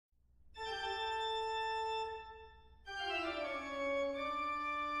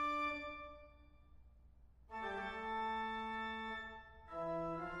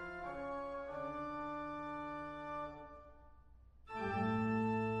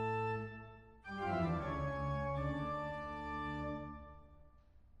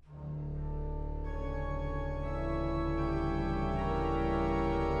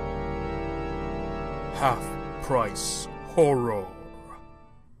Half-Price Horror.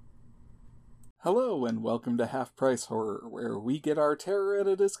 Hello and welcome to Half-Price Horror, where we get our terror at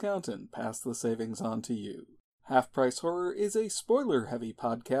a discount and pass the savings on to you. Half-Price Horror is a spoiler-heavy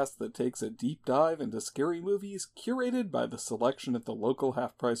podcast that takes a deep dive into scary movies curated by the selection at the local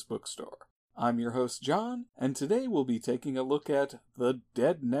half-price bookstore. I'm your host, John, and today we'll be taking a look at The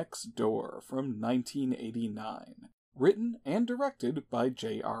Dead Next Door from 1989, written and directed by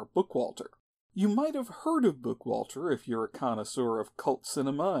J.R. Bookwalter. You might have heard of Bookwalter if you're a connoisseur of cult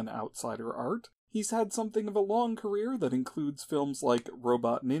cinema and outsider art. He's had something of a long career that includes films like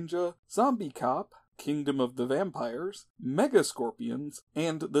Robot Ninja, Zombie Cop, Kingdom of the Vampires, Mega Scorpions,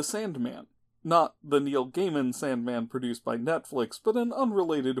 and The Sandman. Not the Neil Gaiman Sandman produced by Netflix, but an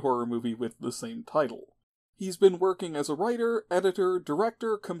unrelated horror movie with the same title. He's been working as a writer, editor,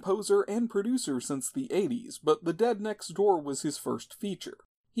 director, composer, and producer since the 80s, but The Dead Next Door was his first feature.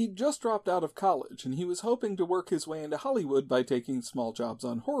 He'd just dropped out of college, and he was hoping to work his way into Hollywood by taking small jobs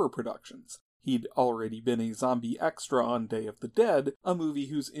on horror productions. He'd already been a zombie extra on Day of the Dead, a movie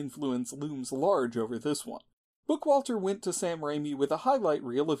whose influence looms large over this one. Bookwalter went to Sam Raimi with a highlight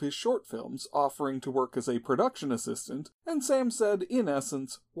reel of his short films, offering to work as a production assistant, and Sam said, in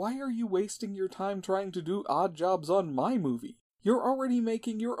essence, "Why are you wasting your time trying to do odd jobs on my movie? You're already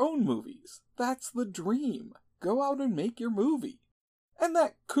making your own movies. That's the dream. Go out and make your movie." And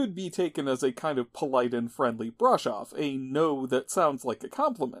that could be taken as a kind of polite and friendly brush-off, a no that sounds like a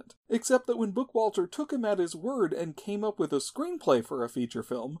compliment. Except that when Bookwalter took him at his word and came up with a screenplay for a feature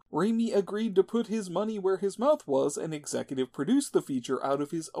film, Raimi agreed to put his money where his mouth was and executive produce the feature out of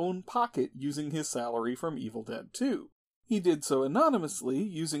his own pocket using his salary from Evil Dead 2. He did so anonymously,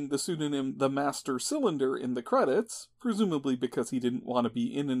 using the pseudonym The Master Cylinder in the credits, presumably because he didn't want to be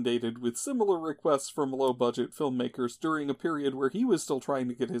inundated with similar requests from low-budget filmmakers during a period where he was still trying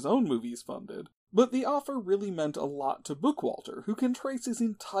to get his own movies funded. But the offer really meant a lot to Bookwalter, who can trace his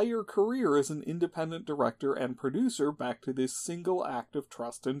entire career as an independent director and producer back to this single act of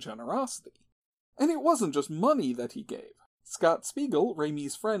trust and generosity. And it wasn't just money that he gave. Scott Spiegel,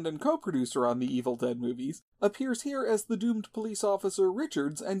 Raimi's friend and co-producer on the Evil Dead movies, appears here as the doomed police officer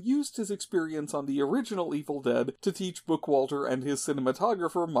Richards and used his experience on the original Evil Dead to teach Bookwalter and his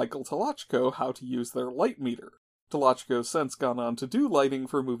cinematographer Michael Tolochko how to use their light meter. Tolochko's since gone on to do lighting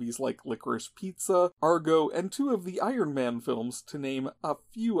for movies like Licorice Pizza, Argo, and 2 of the Iron Man films, to name a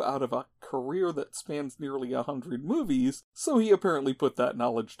few out of a career that spans nearly 100 movies, so he apparently put that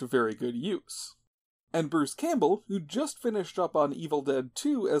knowledge to very good use. And Bruce Campbell, who just finished up on Evil Dead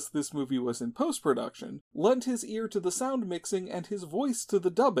 2 as this movie was in post-production, lent his ear to the sound mixing and his voice to the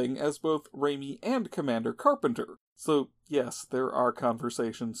dubbing as both Raimi and Commander Carpenter. So, yes, there are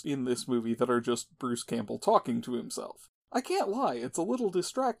conversations in this movie that are just Bruce Campbell talking to himself. I can't lie, it's a little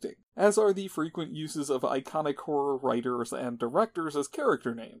distracting, as are the frequent uses of iconic horror writers and directors as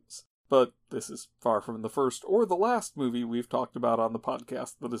character names. But this is far from the first or the last movie we've talked about on the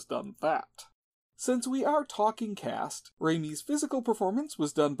podcast that has done that. Since we are talking cast, Raimi's physical performance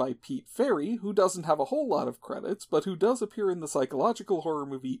was done by Pete Ferry, who doesn't have a whole lot of credits, but who does appear in the psychological horror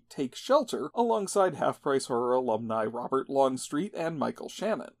movie Take Shelter, alongside Half-Price Horror alumni Robert Longstreet and Michael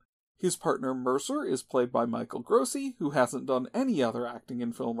Shannon. His partner Mercer is played by Michael Grossi, who hasn't done any other acting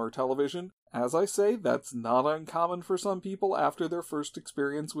in film or television. As I say, that's not uncommon for some people after their first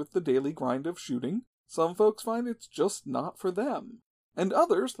experience with the daily grind of shooting. Some folks find it's just not for them. And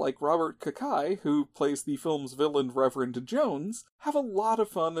others, like Robert Kakai, who plays the film's villain Reverend Jones, have a lot of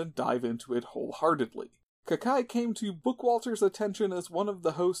fun and dive into it wholeheartedly. Kakai came to Bookwalter's attention as one of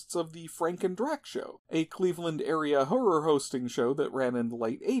the hosts of the Frank and Drac Show, a Cleveland area horror hosting show that ran in the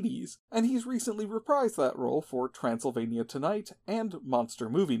late 80s, and he's recently reprised that role for Transylvania Tonight and Monster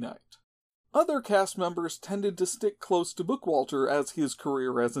Movie Night. Other cast members tended to stick close to Bookwalter as his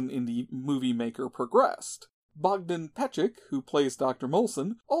career as an indie movie maker progressed. Bogdan Pechik, who plays Dr.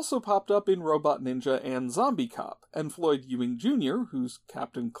 Molson, also popped up in Robot Ninja and Zombie Cop, and Floyd Ewing Jr., who's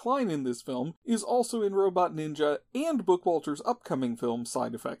Captain Klein in this film, is also in Robot Ninja and Bookwalter's upcoming film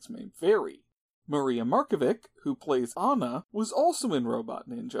Side Effects May Vary. Maria Markovic, who plays Anna, was also in Robot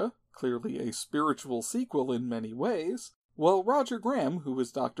Ninja, clearly a spiritual sequel in many ways, while Roger Graham, who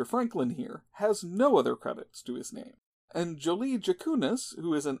is Dr. Franklin here, has no other credits to his name. And Jolie Jakunas,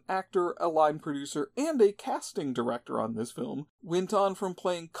 who is an actor, a line producer, and a casting director on this film, went on from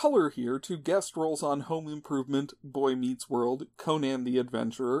playing color here to guest roles on Home Improvement, Boy Meets World, Conan the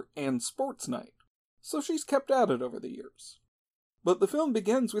Adventurer, and Sports Night. So she's kept at it over the years. But the film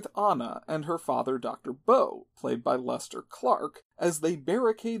begins with Anna and her father, Dr. Bo, played by Lester Clark, as they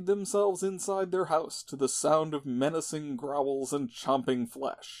barricade themselves inside their house to the sound of menacing growls and chomping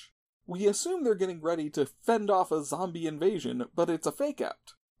flesh. We assume they're getting ready to fend off a zombie invasion, but it's a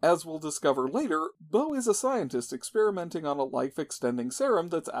fake-out. As we'll discover later, Bo is a scientist experimenting on a life-extending serum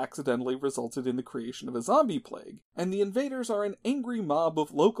that's accidentally resulted in the creation of a zombie plague, and the invaders are an angry mob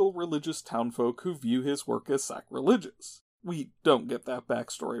of local religious townfolk who view his work as sacrilegious. We don't get that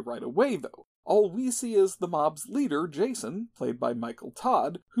backstory right away, though. All we see is the mob's leader, Jason, played by Michael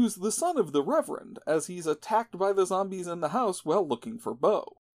Todd, who's the son of the Reverend, as he's attacked by the zombies in the house while looking for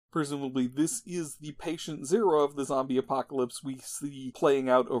Bo. Presumably this is the patient zero of the zombie apocalypse we see playing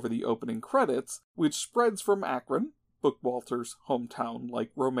out over the opening credits, which spreads from Akron, Bookwalter's hometown.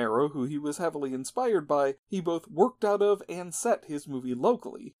 Like Romero, who he was heavily inspired by, he both worked out of and set his movie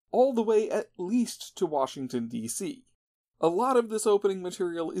locally, all the way at least to Washington, D.C. A lot of this opening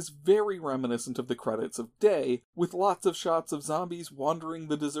material is very reminiscent of the credits of Day, with lots of shots of zombies wandering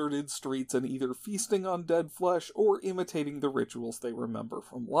the deserted streets and either feasting on dead flesh or imitating the rituals they remember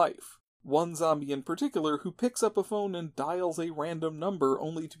from life. One zombie in particular who picks up a phone and dials a random number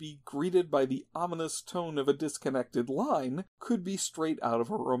only to be greeted by the ominous tone of a disconnected line could be straight out of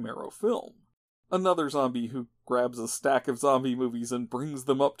a Romero film. Another zombie who grabs a stack of zombie movies and brings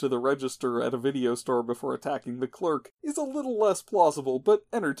them up to the register at a video store before attacking the clerk is a little less plausible, but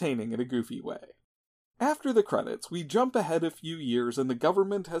entertaining in a goofy way. After the credits, we jump ahead a few years and the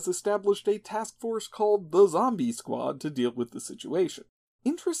government has established a task force called the Zombie Squad to deal with the situation.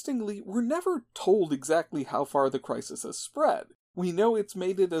 Interestingly, we're never told exactly how far the crisis has spread. We know it's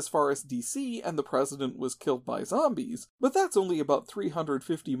made it as far as DC and the president was killed by zombies, but that's only about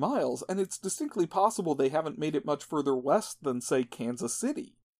 350 miles, and it's distinctly possible they haven't made it much further west than, say, Kansas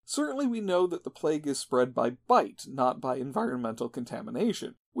City. Certainly we know that the plague is spread by bite, not by environmental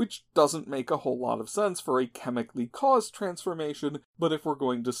contamination, which doesn't make a whole lot of sense for a chemically caused transformation, but if we're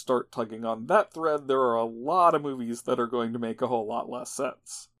going to start tugging on that thread, there are a lot of movies that are going to make a whole lot less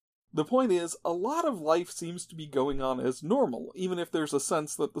sense. The point is, a lot of life seems to be going on as normal, even if there's a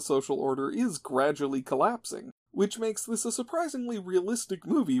sense that the social order is gradually collapsing, which makes this a surprisingly realistic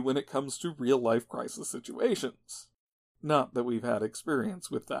movie when it comes to real-life crisis situations. Not that we've had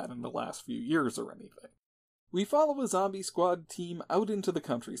experience with that in the last few years or anything. We follow a zombie squad team out into the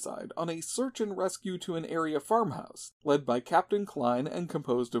countryside on a search and rescue to an area farmhouse, led by Captain Klein and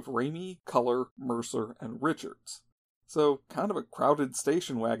composed of Raimi, Culler, Mercer, and Richards. So, kind of a crowded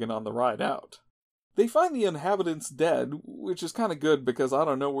station wagon on the ride out. They find the inhabitants dead, which is kind of good because I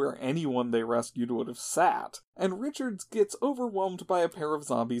don't know where anyone they rescued would have sat, and Richards gets overwhelmed by a pair of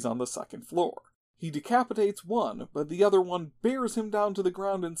zombies on the second floor. He decapitates one, but the other one bears him down to the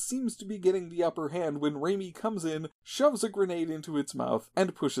ground and seems to be getting the upper hand when Raimi comes in, shoves a grenade into its mouth,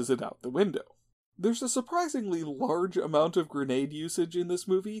 and pushes it out the window. There's a surprisingly large amount of grenade usage in this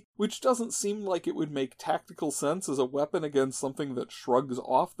movie, which doesn't seem like it would make tactical sense as a weapon against something that shrugs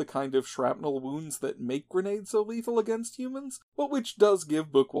off the kind of shrapnel wounds that make grenades so lethal against humans, but which does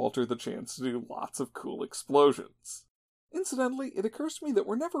give Bookwalter the chance to do lots of cool explosions. Incidentally, it occurs to me that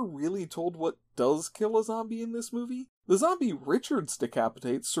we're never really told what does kill a zombie in this movie. The zombie Richards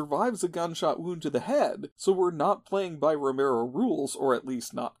decapitates survives a gunshot wound to the head, so we're not playing by Romero rules, or at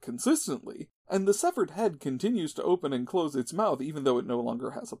least not consistently, and the severed head continues to open and close its mouth even though it no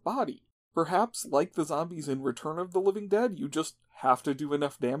longer has a body. Perhaps, like the zombies in Return of the Living Dead, you just have to do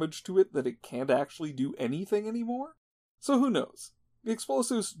enough damage to it that it can't actually do anything anymore? So who knows? The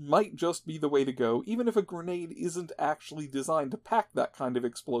explosives might just be the way to go, even if a grenade isn't actually designed to pack that kind of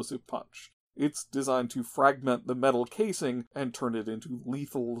explosive punch. It's designed to fragment the metal casing and turn it into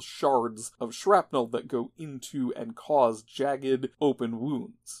lethal shards of shrapnel that go into and cause jagged, open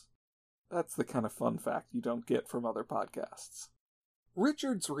wounds. That's the kind of fun fact you don't get from other podcasts.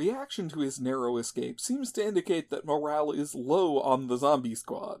 Richard's reaction to his narrow escape seems to indicate that morale is low on the zombie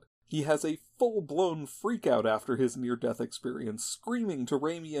squad. He has a full-blown freakout after his near-death experience, screaming to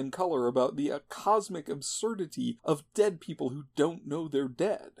Raimi and Culler about the cosmic absurdity of dead people who don't know they're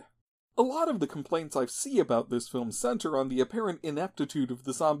dead. A lot of the complaints I see about this film center on the apparent ineptitude of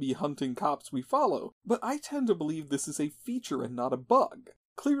the zombie-hunting cops we follow, but I tend to believe this is a feature and not a bug.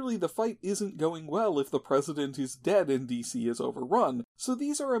 Clearly the fight isn't going well if the president is dead and DC is overrun, so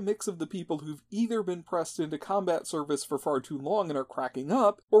these are a mix of the people who've either been pressed into combat service for far too long and are cracking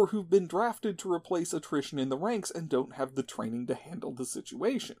up, or who've been drafted to replace attrition in the ranks and don't have the training to handle the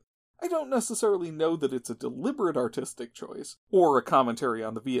situation. I don't necessarily know that it's a deliberate artistic choice, or a commentary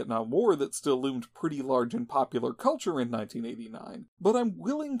on the Vietnam War that still loomed pretty large in popular culture in 1989, but I'm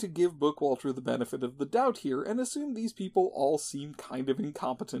willing to give Bookwalter the benefit of the doubt here and assume these people all seem kind of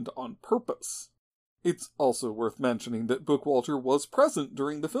incompetent on purpose. It's also worth mentioning that Bookwalter was present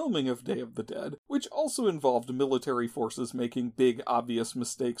during the filming of Day of the Dead, which also involved military forces making big, obvious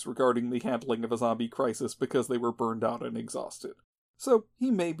mistakes regarding the handling of a zombie crisis because they were burned out and exhausted. So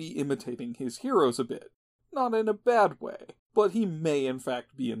he may be imitating his heroes a bit. Not in a bad way, but he may in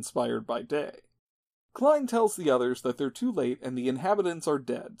fact be inspired by Day. Klein tells the others that they're too late and the inhabitants are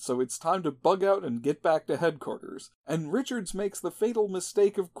dead, so it's time to bug out and get back to headquarters, and Richards makes the fatal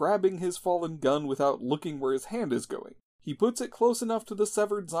mistake of grabbing his fallen gun without looking where his hand is going. He puts it close enough to the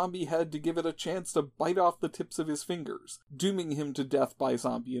severed zombie head to give it a chance to bite off the tips of his fingers, dooming him to death by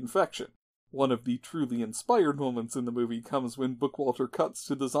zombie infection. One of the truly inspired moments in the movie comes when Bookwalter cuts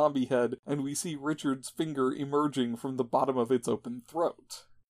to the zombie head and we see Richards' finger emerging from the bottom of its open throat.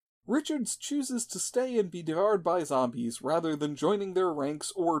 Richards chooses to stay and be devoured by zombies rather than joining their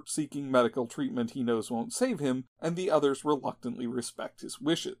ranks or seeking medical treatment he knows won't save him, and the others reluctantly respect his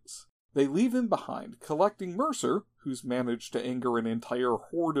wishes. They leave him behind, collecting Mercer, who's managed to anger an entire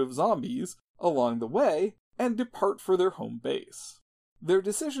horde of zombies, along the way, and depart for their home base. Their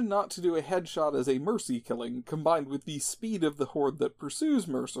decision not to do a headshot as a mercy killing, combined with the speed of the horde that pursues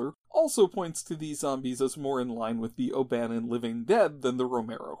Mercer, also points to these zombies as more in line with the O'Bannon Living Dead than the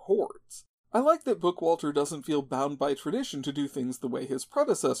Romero hordes. I like that Bookwalter doesn't feel bound by tradition to do things the way his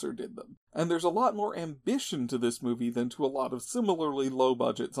predecessor did them, and there's a lot more ambition to this movie than to a lot of similarly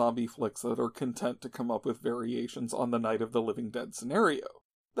low-budget zombie flicks that are content to come up with variations on the Night of the Living Dead scenario.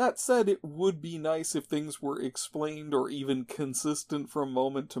 That said, it would be nice if things were explained or even consistent from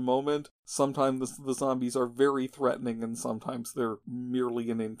moment to moment. Sometimes the zombies are very threatening and sometimes they're merely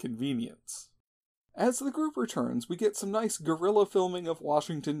an inconvenience. As the group returns, we get some nice guerrilla filming of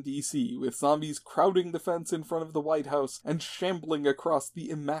Washington, D.C., with zombies crowding the fence in front of the White House and shambling across the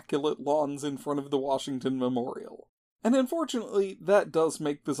immaculate lawns in front of the Washington Memorial. And unfortunately, that does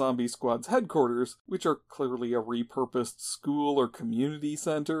make the zombie squad's headquarters, which are clearly a repurposed school or community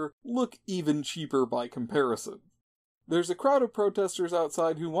center, look even cheaper by comparison. There's a crowd of protesters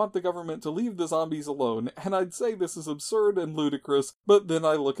outside who want the government to leave the zombies alone, and I'd say this is absurd and ludicrous, but then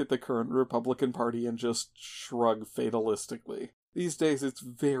I look at the current Republican Party and just shrug fatalistically. These days it's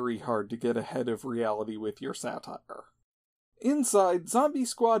very hard to get ahead of reality with your satire. Inside, zombie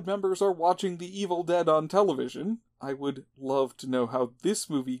squad members are watching The Evil Dead on television. I would love to know how this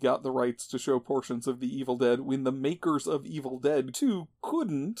movie got the rights to show portions of The Evil Dead when the makers of Evil Dead 2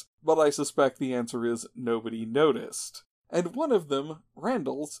 couldn't, but I suspect the answer is nobody noticed. And one of them,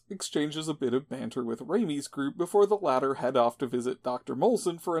 Randall's, exchanges a bit of banter with Raimi's group before the latter head off to visit Dr.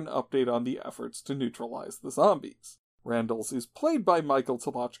 Molson for an update on the efforts to neutralize the zombies. Randall's is played by Michael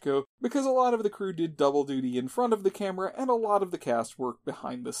Tolochko because a lot of the crew did double duty in front of the camera and a lot of the cast worked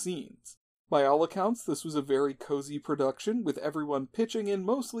behind the scenes. By all accounts, this was a very cozy production, with everyone pitching in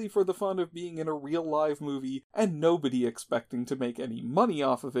mostly for the fun of being in a real live movie and nobody expecting to make any money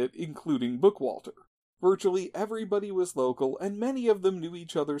off of it, including Bookwalter. Virtually everybody was local, and many of them knew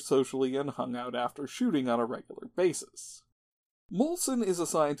each other socially and hung out after shooting on a regular basis. Molson is a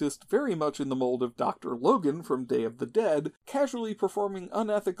scientist very much in the mold of Dr. Logan from Day of the Dead, casually performing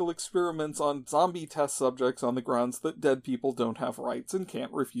unethical experiments on zombie test subjects on the grounds that dead people don't have rights and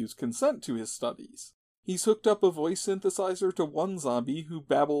can't refuse consent to his studies. He's hooked up a voice synthesizer to one zombie who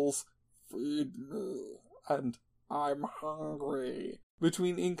babbles, "Feed me," and "I'm hungry,"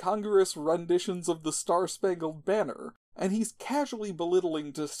 between incongruous renditions of the Star-Spangled Banner, and he's casually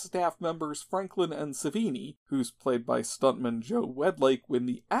belittling to staff members Franklin and Savini, who's played by stuntman Joe Wedlake when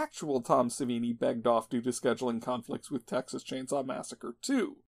the actual Tom Savini begged off due to scheduling conflicts with Texas Chainsaw Massacre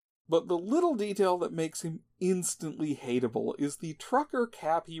 2. But the little detail that makes him instantly hateable is the trucker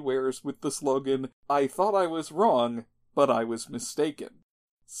cap he wears with the slogan, "I thought I was wrong, but I was mistaken."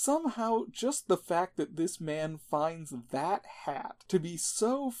 Somehow, just the fact that this man finds that hat to be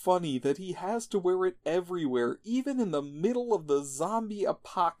so funny that he has to wear it everywhere, even in the middle of the zombie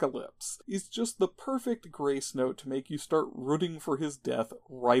apocalypse, is just the perfect grace note to make you start rooting for his death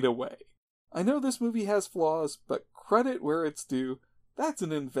right away. I know this movie has flaws, but credit where it's due, that's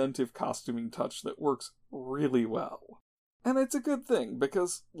an inventive costuming touch that works really well. And it's a good thing,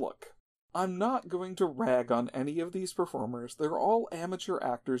 because, look, I'm not going to rag on any of these performers. They're all amateur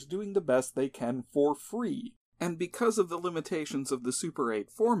actors doing the best they can for free. And because of the limitations of the Super 8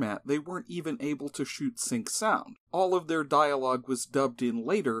 format, they weren't even able to shoot sync sound. All of their dialogue was dubbed in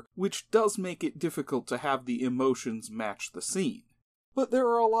later, which does make it difficult to have the emotions match the scene. But there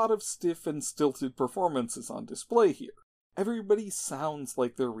are a lot of stiff and stilted performances on display here. Everybody sounds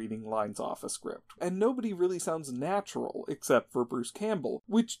like they're reading lines off a script, and nobody really sounds natural except for Bruce Campbell,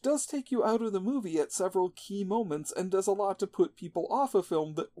 which does take you out of the movie at several key moments and does a lot to put people off a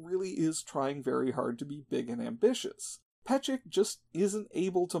film that really is trying very hard to be big and ambitious. Petchik just isn't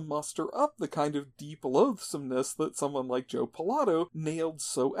able to muster up the kind of deep loathsomeness that someone like Joe Pilato nailed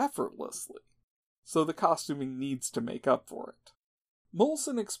so effortlessly. So the costuming needs to make up for it.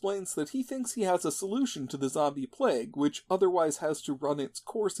 Molson explains that he thinks he has a solution to the zombie plague, which otherwise has to run its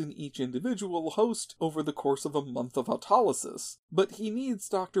course in each individual host over the course of a month of autolysis, but he needs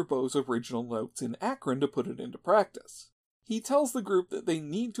Dr. Bo's original notes in Akron to put it into practice. He tells the group that they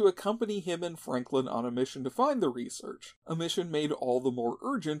need to accompany him and Franklin on a mission to find the research, a mission made all the more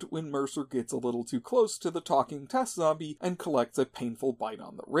urgent when Mercer gets a little too close to the talking test zombie and collects a painful bite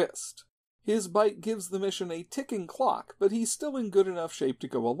on the wrist. His bite gives the mission a ticking clock, but he's still in good enough shape to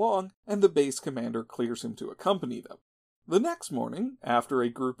go along, and the base commander clears him to accompany them. The next morning, after a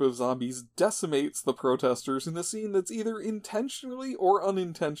group of zombies decimates the protesters in a scene that's either intentionally or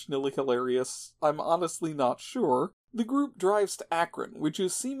unintentionally hilarious, I'm honestly not sure, the group drives to Akron, which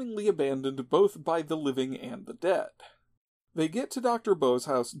is seemingly abandoned both by the living and the dead. They get to Dr. Bo's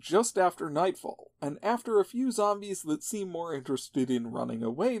house just after nightfall, and after a few zombies that seem more interested in running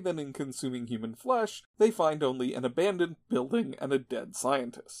away than in consuming human flesh, they find only an abandoned building and a dead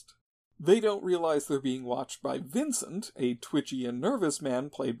scientist. They don't realize they're being watched by Vincent, a twitchy and nervous man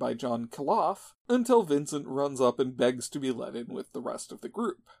played by John Kaloff, until Vincent runs up and begs to be let in with the rest of the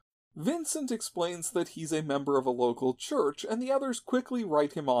group. Vincent explains that he's a member of a local church, and the others quickly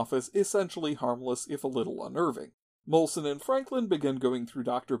write him off as essentially harmless if a little unnerving. Molson and Franklin begin going through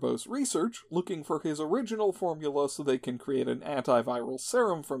Dr. Bo's research, looking for his original formula so they can create an antiviral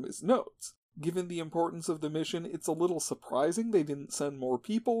serum from his notes. Given the importance of the mission, it's a little surprising they didn't send more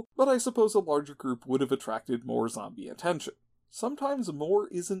people, but I suppose a larger group would have attracted more zombie attention. Sometimes more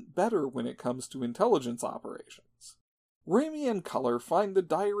isn't better when it comes to intelligence operations. Raimi and Culler find the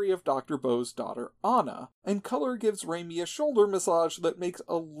diary of Dr. Bo's daughter, Anna, and Culler gives Raimi a shoulder massage that makes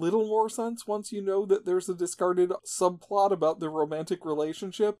a little more sense once you know that there's a discarded subplot about their romantic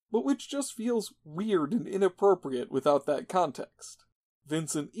relationship, but which just feels weird and inappropriate without that context.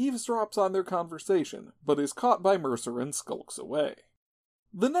 Vincent eavesdrops on their conversation, but is caught by Mercer and skulks away.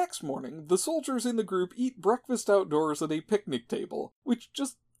 The next morning, the soldiers in the group eat breakfast outdoors at a picnic table, which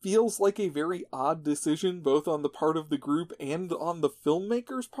just feels like a very odd decision both on the part of the group and on the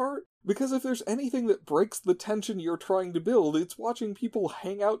filmmaker's part, because if there's anything that breaks the tension you're trying to build, it's watching people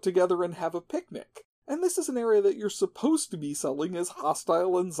hang out together and have a picnic. And this is an area that you're supposed to be selling as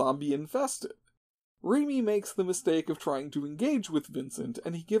hostile and zombie-infested. Raimi makes the mistake of trying to engage with Vincent,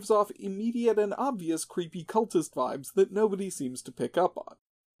 and he gives off immediate and obvious creepy cultist vibes that nobody seems to pick up on.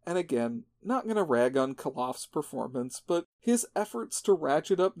 And again, not gonna rag on Kaloff's performance, but his efforts to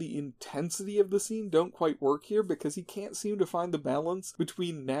ratchet up the intensity of the scene don't quite work here because he can't seem to find the balance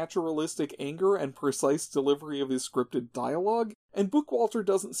between naturalistic anger and precise delivery of his scripted dialogue, and Bookwalter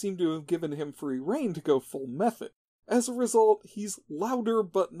doesn't seem to have given him free rein to go full method. As a result, he's louder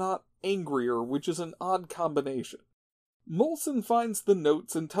but not angrier, which is an odd combination. Molson finds the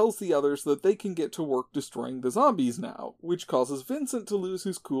notes and tells the others that they can get to work destroying the zombies now, which causes Vincent to lose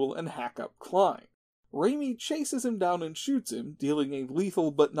his cool and hack up Klein. Raimi chases him down and shoots him, dealing a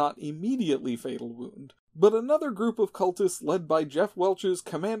lethal but not immediately fatal wound, but another group of cultists led by Jeff Welch's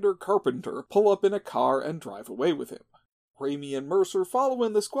Commander Carpenter pull up in a car and drive away with him. Raimi and Mercer follow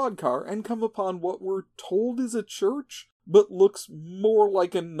in the squad car and come upon what we're told is a church, but looks more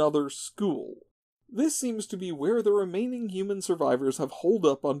like another school. This seems to be where the remaining human survivors have holed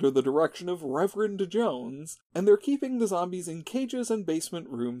up under the direction of Reverend Jones, and they're keeping the zombies in cages and basement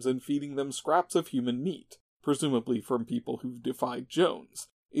rooms and feeding them scraps of human meat, presumably from people who've defied Jones.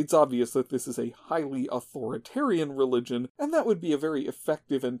 It's obvious that this is a highly authoritarian religion, and that would be a very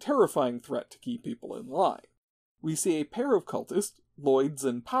effective and terrifying threat to keep people in line. We see a pair of cultists, Lloyds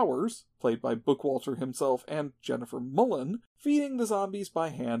and Powers, played by Bookwalter himself and Jennifer Mullen, feeding the zombies by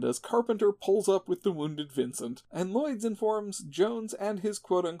hand as Carpenter pulls up with the wounded Vincent, and Lloyds informs Jones and his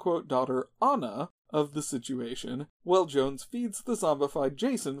quote-unquote daughter Anna of the situation, while Jones feeds the zombified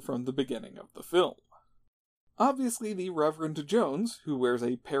Jason from the beginning of the film. Obviously, the Reverend Jones, who wears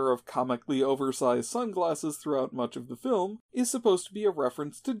a pair of comically oversized sunglasses throughout much of the film, is supposed to be a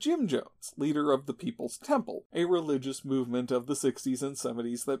reference to Jim Jones, leader of the People's Temple, a religious movement of the 60s and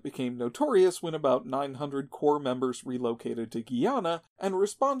 70s that became notorious when about 900 core members relocated to Guyana and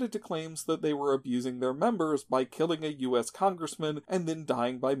responded to claims that they were abusing their members by killing a U.S. congressman and then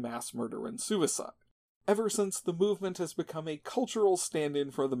dying by mass murder and suicide. ever since the movement has become a cultural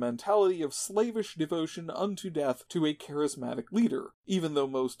stand-in for the mentality of slavish devotion unto death to a charismatic leader, even though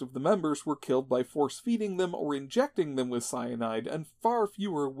most of the members were killed by force-feeding them or injecting them with cyanide, and far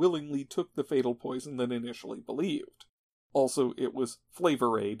fewer willingly took the fatal poison than initially believed. Also, it was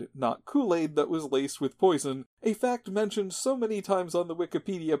Flavor-Aid, not Kool-Aid, that was laced with poison, a fact mentioned so many times on the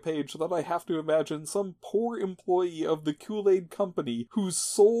Wikipedia page that I have to imagine some poor employee of the Kool-Aid company whose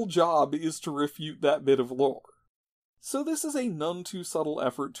sole job is to refute that bit of lore. So this is a none too subtle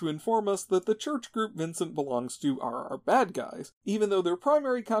effort to inform us that the church group Vincent belongs to are our bad guys, even though their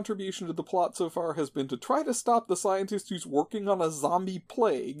primary contribution to the plot so far has been to try to stop the scientist who's working on a zombie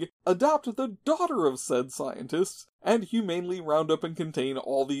plague, adopt the daughter of said scientists, and humanely round up and contain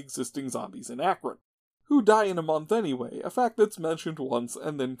all the existing zombies in Akron, who die in a month anyway, a fact that's mentioned once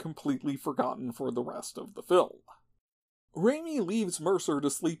and then completely forgotten for the rest of the film. Raimi leaves Mercer to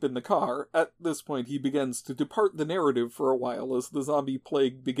sleep in the car. At this point he begins to depart the narrative for a while as the zombie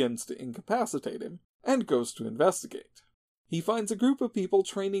plague begins to incapacitate him, and goes to investigate. He finds a group of people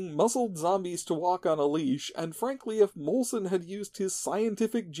training muzzled zombies to walk on a leash, and frankly if Molson had used his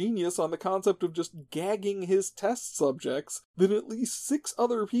scientific genius on the concept of just gagging his test subjects, then at least 6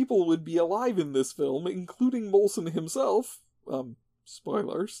 other people would be alive in this film, including Molson himself.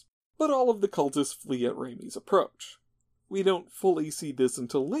 Spoilers. But all of the cultists flee at Raimi's approach. We don't fully see this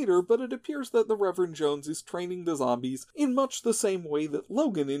until later, but it appears that the Reverend Jones is training the zombies in much the same way that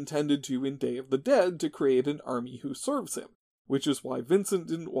Logan intended to in Day of the Dead to create an army who serves him, which is why Vincent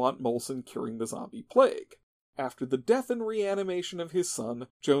didn't want Molson curing the zombie plague. After the death and reanimation of his son,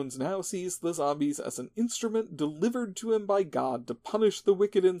 Jones now sees the zombies as an instrument delivered to him by God to punish the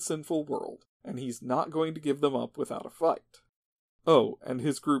wicked and sinful world, and he's not going to give them up without a fight. Oh, and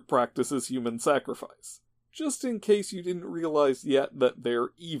his group practices human sacrifice. Just in case you didn't realize yet that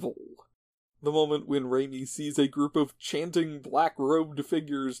they're evil. The moment when Raimi sees a group of chanting black-robed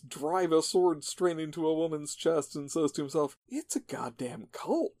figures drive a sword straight into a woman's chest and says to himself, "It's a goddamn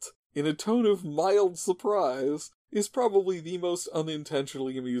cult," in a tone of mild surprise, is probably the most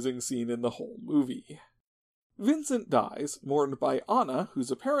unintentionally amusing scene in the whole movie. Vincent dies, mourned by Anna,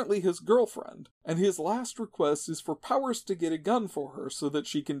 who's apparently his girlfriend, and his last request is for Powers to get a gun for her so that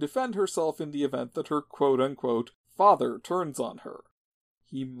she can defend herself in the event that her quote-unquote father turns on her.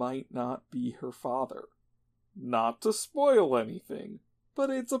 He might not be her father. Not to spoil anything, but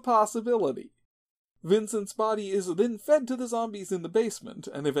it's a possibility. Vincent's body is then fed to the zombies in the basement,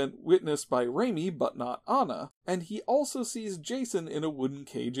 an event witnessed by Raimi but not Anna, and he also sees Jason in a wooden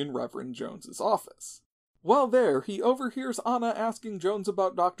cage in Reverend Jones's office. While there, he overhears Anna asking Jones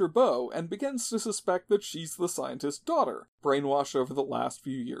about Dr. Bow and begins to suspect that she's the scientist's daughter, brainwashed over the last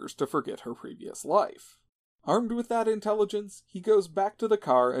few years to forget her previous life. Armed with that intelligence, he goes back to the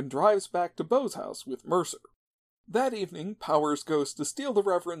car and drives back to Bow's house with Mercer. That evening, Powers goes to steal the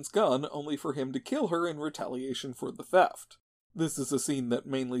Reverend's gun, only for him to kill her in retaliation for the theft. This is a scene that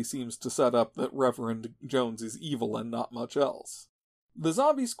mainly seems to set up that Reverend Jones is evil and not much else. The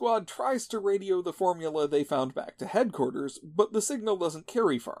zombie squad tries to radio the formula they found back to headquarters, but the signal doesn't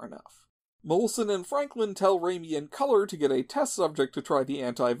carry far enough. Molson and Franklin tell Raimi and Culler to get a test subject to try the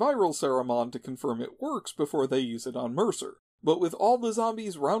antiviral serum on to confirm it works before they use it on Mercer. But with all the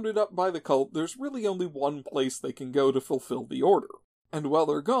zombies rounded up by the cult, there's really only one place they can go to fulfill the order. And while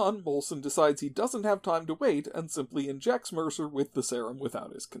they're gone, Molson decides he doesn't have time to wait and simply injects Mercer with the serum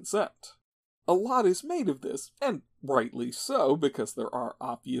without his consent. A lot is made of this, and rightly so, because there are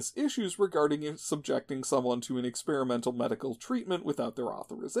obvious issues regarding subjecting someone to an experimental medical treatment without their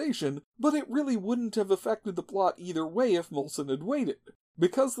authorization, but it really wouldn't have affected the plot either way if Molson had waited.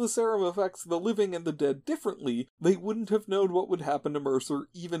 Because the serum affects the living and the dead differently, they wouldn't have known what would happen to Mercer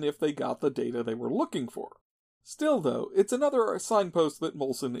even if they got the data they were looking for. Still, though, it's another signpost that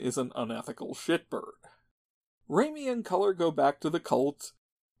Molson is an unethical shitbird. Raimi and Culler go back to the cult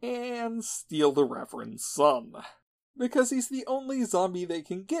and steal the Reverend's son, because he's the only zombie they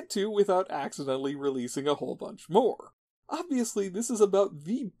can get to without accidentally releasing a whole bunch more. Obviously, this is about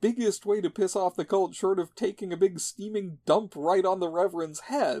the biggest way to piss off the cult short of taking a big steaming dump right on the Reverend's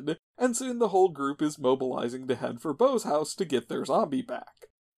head, and soon the whole group is mobilizing to head for Bow's house to get their zombie back.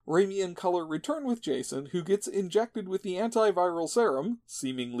 Raimi and Culler return with Jason, who gets injected with the antiviral serum,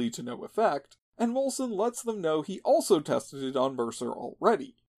 seemingly to no effect, and Molson lets them know he also tested it on Mercer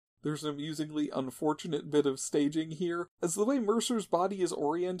already. There's an amusingly unfortunate bit of staging here, as the way Mercer's body is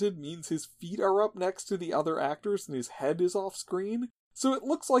oriented means his feet are up next to the other actors and his head is off screen, so it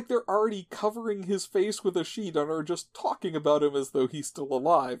looks like they're already covering his face with a sheet and are just talking about him as though he's still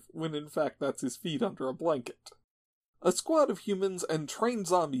alive, when in fact that's his feet under a blanket. A squad of humans and trained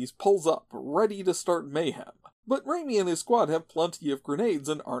zombies pulls up, ready to start mayhem, but Raimi and his squad have plenty of grenades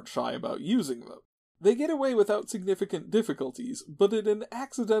and aren't shy about using them. They get away without significant difficulties, but in an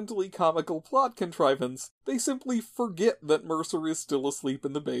accidentally comical plot contrivance, they simply forget that Mercer is still asleep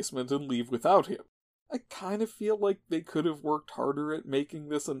in the basement and leave without him. I kind of feel like they could have worked harder at making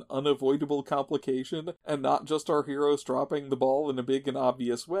this an unavoidable complication, and not just our heroes dropping the ball in a big and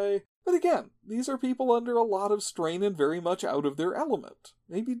obvious way. But again, these are people under a lot of strain and very much out of their element.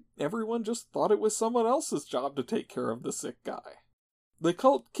 Maybe everyone just thought it was someone else's job to take care of the sick guy. The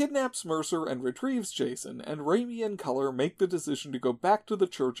cult kidnaps Mercer and retrieves Jason, and Raimi and Color make the decision to go back to the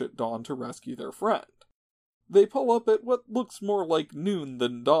church at dawn to rescue their friend. They pull up at what looks more like noon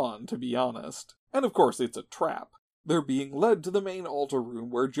than dawn, to be honest. And of course it's a trap. They're being led to the main altar room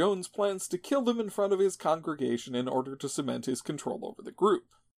where Jones plans to kill them in front of his congregation in order to cement his control over the group.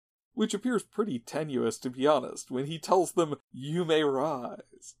 Which appears pretty tenuous, to be honest, when he tells them, "You may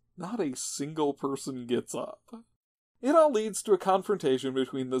rise." Not a single person gets up. It all leads to a confrontation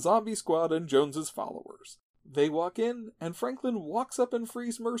between the zombie squad and Jones's followers. They walk in, and Franklin walks up and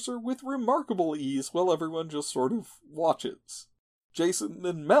frees Mercer with remarkable ease while everyone just sort of watches. Jason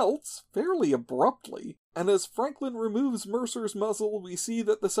then melts, fairly abruptly, and as Franklin removes Mercer's muzzle, we see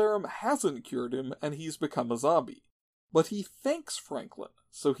that the serum hasn't cured him and he's become a zombie. But he thanks Franklin,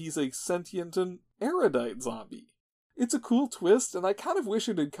 so he's a sentient and erudite zombie. It's a cool twist, and I kind of wish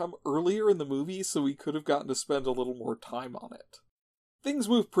it had come earlier in the movie so we could have gotten to spend a little more time on it. Things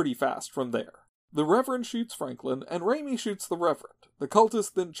move pretty fast from there. The Reverend shoots Franklin, and Raimi shoots the Reverend. The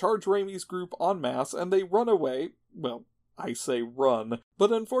cultists then charge Raimi's group en masse, and they run away. Well, I say run,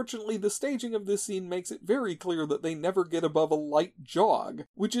 but unfortunately the staging of this scene makes it very clear that they never get above a light jog,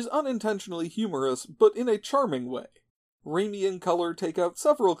 which is unintentionally humorous, but in a charming way. Raimi and Color take out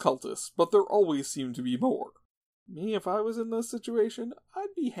several cultists, but there always seem to be more. Me, if I was in this situation,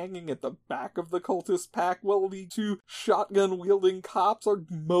 I'd be hanging at the back of the cultist pack while the two shotgun-wielding cops are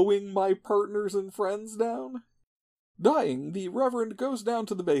mowing my partners and friends down. Dying, the Reverend goes down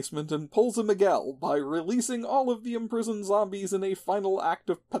to the basement and pulls a Miguel by releasing all of the imprisoned zombies in a final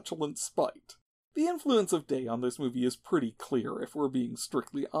act of petulant spite. The influence of Day on this movie is pretty clear, if we're being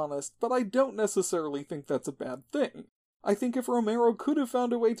strictly honest, but I don't necessarily think that's a bad thing. I think if Romero could have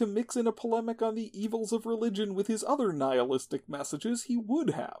found a way to mix in a polemic on the evils of religion with his other nihilistic messages, he would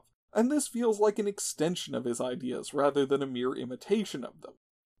have, and this feels like an extension of his ideas rather than a mere imitation of them.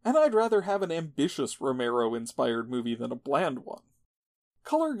 And I'd rather have an ambitious Romero-inspired movie than a bland one.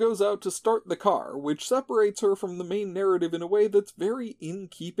 Color goes out to start the car, which separates her from the main narrative in a way that's very in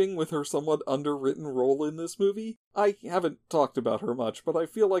keeping with her somewhat underwritten role in this movie. I haven't talked about her much, but I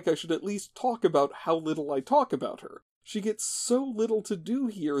feel like I should at least talk about how little I talk about her. She gets so little to do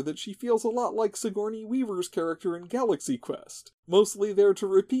here that she feels a lot like Sigourney Weaver's character in Galaxy Quest, mostly there to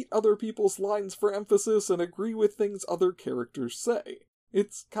repeat other people's lines for emphasis and agree with things other characters say.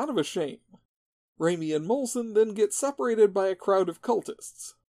 It's kind of a shame. Raimi and Molson then get separated by a crowd of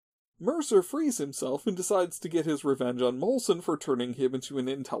cultists. Mercer frees himself and decides to get his revenge on Molson for turning him into an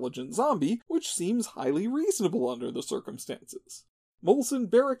intelligent zombie, which seems highly reasonable under the circumstances. Molson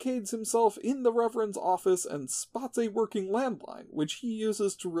barricades himself in the Reverend's office and spots a working landline, which he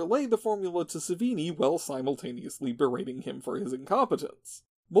uses to relay the formula to Savini while simultaneously berating him for his incompetence.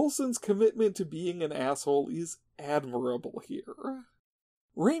 Molson's commitment to being an asshole is admirable here.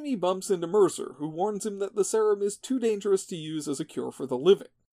 Raimi bumps into Mercer, who warns him that the serum is too dangerous to use as a cure for the living.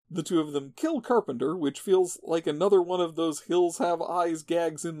 The two of them kill Carpenter, which feels like another one of those Hills Have Eyes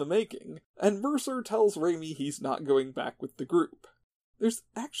gags in the making, and Mercer tells Raimi he's not going back with the group. There's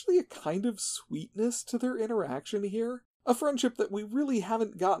actually a kind of sweetness to their interaction here, a friendship that we really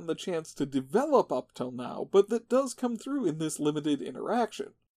haven't gotten the chance to develop up till now, but that does come through in this limited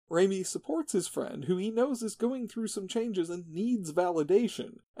interaction. Raimi supports his friend, who he knows is going through some changes and needs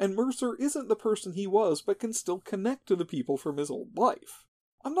validation, and Mercer isn't the person he was but can still connect to the people from his old life.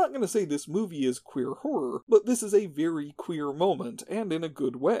 I'm not going to say this movie is queer horror, but this is a very queer moment, and in a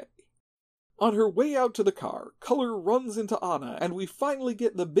good way. On her way out to the car, Color runs into Anna, and we finally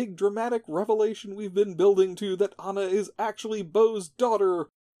get the big dramatic revelation we've been building to that Anna is actually Bo's daughter.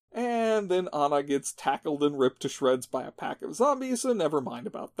 And then Anna gets tackled and ripped to shreds by a pack of zombies, so never mind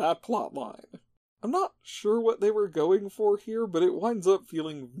about that plotline. I'm not sure what they were going for here, but it winds up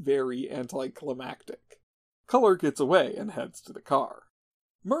feeling very anticlimactic. Color gets away and heads to the car.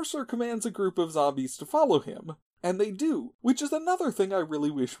 Mercer commands a group of zombies to follow him, and they do, which is another thing I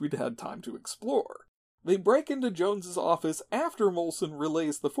really wish we'd had time to explore. They break into Jones's office after Molson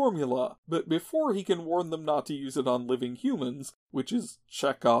relays the formula, but before he can warn them not to use it on living humans, which is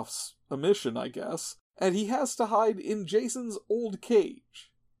Chekhov's omission, I guess, and he has to hide in Jason's old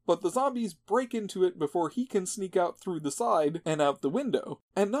cage. But the zombies break into it before he can sneak out through the side and out the window,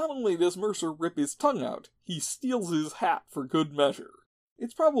 and not only does Mercer rip his tongue out, he steals his hat for good measure.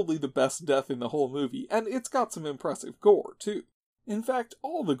 It's probably the best death in the whole movie, and it's got some impressive gore, too. In fact,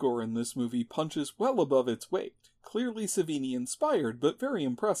 all the gore in this movie punches well above its weight, clearly Savini-inspired, but very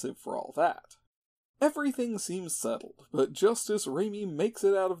impressive for all that. Everything seems settled, but just as Raimi makes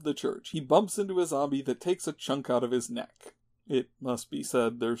it out of the church, he bumps into a zombie that takes a chunk out of his neck. It must be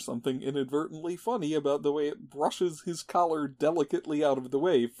said there's something inadvertently funny about the way it brushes his collar delicately out of the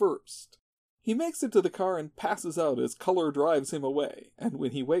way first. He makes it to the car and passes out as Color drives him away, and when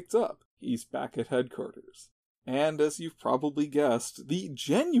he wakes up, he's back at headquarters. And as you've probably guessed, the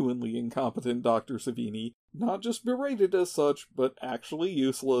genuinely incompetent Dr. Savini, not just berated as such, but actually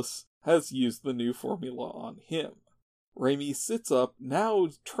useless, has used the new formula on him. Raimi sits up, now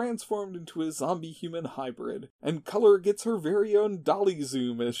transformed into a zombie-human hybrid, and Color gets her very own dolly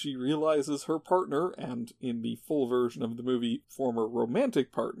zoom as she realizes her partner, and in the full version of the movie, former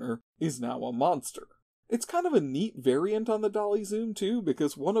romantic partner, is now a monster. It's kind of a neat variant on the dolly zoom too,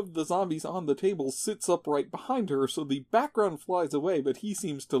 because one of the zombies on the table sits up right behind her, so the background flies away, but he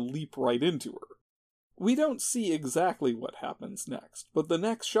seems to leap right into her. We don't see exactly what happens next, but the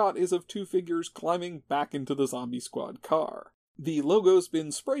next shot is of two figures climbing back into the zombie squad car. The logo's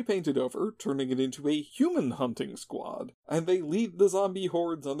been spray painted over, turning it into a human hunting squad, and they lead the zombie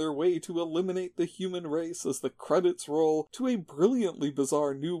hordes on their way to eliminate the human race as the credits roll to a brilliantly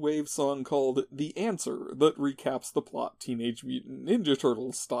bizarre new wave song called The Answer that recaps the plot Teenage Mutant Ninja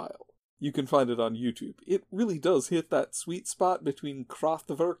Turtles style. You can find it on YouTube. It really does hit that sweet spot between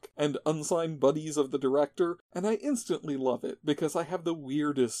Kraftwerk and unsigned buddies of the director, and I instantly love it because I have the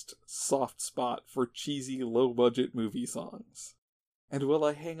weirdest soft spot for cheesy low-budget movie songs. And will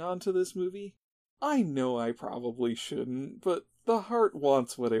I hang on to this movie? I know I probably shouldn't, but the heart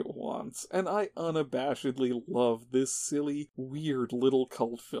wants what it wants, and I unabashedly love this silly, weird little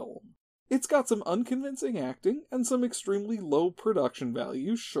cult film. It's got some unconvincing acting and some extremely low production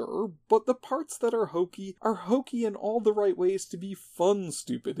value, sure, but the parts that are hokey in all the right ways to be fun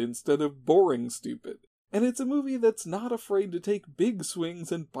stupid instead of boring stupid. And it's a movie that's not afraid to take big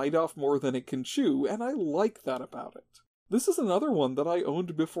swings and bite off more than it can chew, and I like that about it. This is another one that I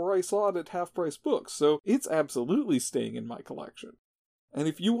owned before I saw it at Half Price Books, so it's absolutely staying in my collection. And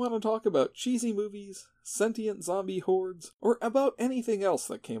if you want to talk about cheesy movies, sentient zombie hordes, or about anything else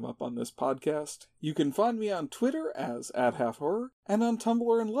that came up on this podcast, you can find me on Twitter as @HalfHorror, and on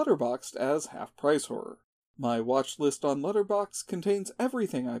Tumblr and Letterboxd as Half Price Horror. My watch list on Letterboxd contains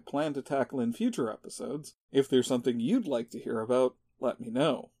everything I plan to tackle in future episodes. If there's something you'd like to hear about, let me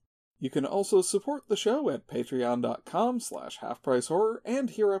know. You can also support the show at patreon.com/halfpricehorror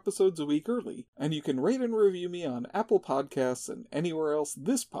and hear episodes a week early, and you can rate and review me on Apple Podcasts and anywhere else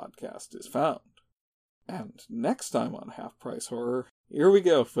this podcast is found. And next time on Half Price Horror, here we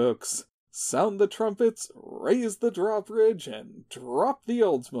go, folks. Sound the trumpets, raise the drawbridge, and drop the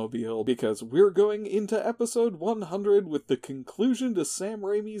Oldsmobile, because we're going into episode 100 with the conclusion to Sam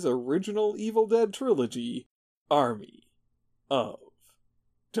Raimi's original Evil Dead trilogy, Army of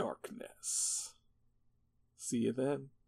Darkness. See you then.